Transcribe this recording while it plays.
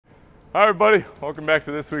Hi everybody, welcome back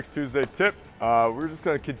to this week's Tuesday tip. We're just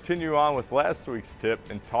going to continue on with last week's tip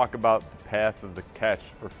and talk about the path of the catch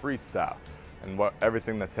for freestyle and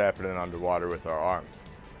everything that's happening underwater with our arms.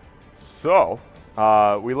 So,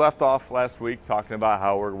 we left off last week talking about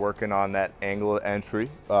how we're working on that angle of entry,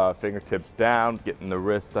 fingertips down, getting the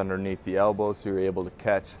wrist underneath the elbow so you're able to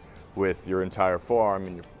catch with your entire forearm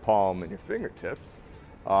and your palm and your fingertips.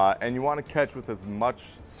 And you want to catch with as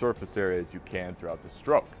much surface area as you can throughout the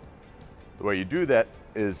stroke. The way you do that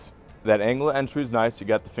is that angle of entry is nice. You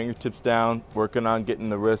got the fingertips down, working on getting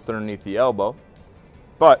the wrist underneath the elbow.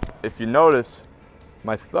 But if you notice,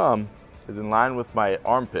 my thumb is in line with my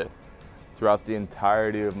armpit throughout the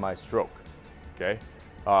entirety of my stroke, okay?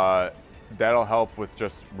 That'll help with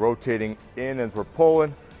just rotating in as we're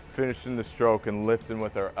pulling, finishing the stroke, and lifting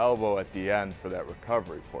with our elbow at the end for that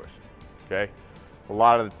recovery portion, okay? A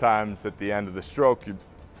lot of the times at the end of the stroke, you're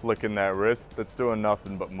flicking that wrist, that's doing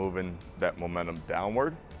nothing but moving that momentum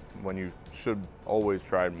downward when you should always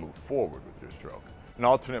try to move forward with your stroke. An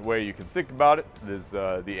alternate way you can think about it is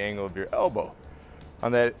the angle of your elbow.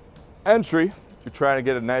 On that entry, you're trying to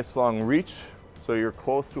get a nice long reach so you're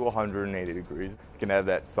close to 180 degrees. You can have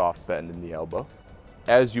that soft bend in the elbow.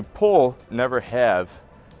 As you pull, never have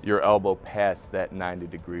your elbow past that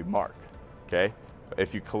 90-degree mark, okay?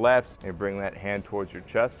 If you collapse and bring that hand towards your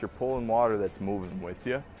chest, you're pulling water that's moving with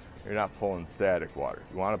you. You're not pulling static water.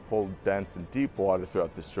 You want to pull dense and deep water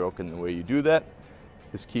throughout the stroke, and the way you do that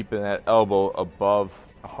is keeping that elbow above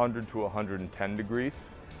 100 to 110 degrees.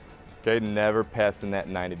 Okay, never passing that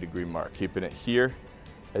 90-degree mark. Keeping it here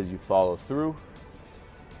as you follow through,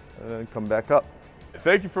 and then come back up.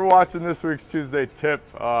 Thank you for watching this week's Tuesday tip.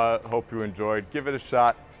 Hope you enjoyed. Give it a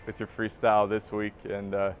shot with your freestyle this week,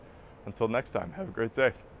 and until next time, have a great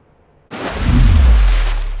day.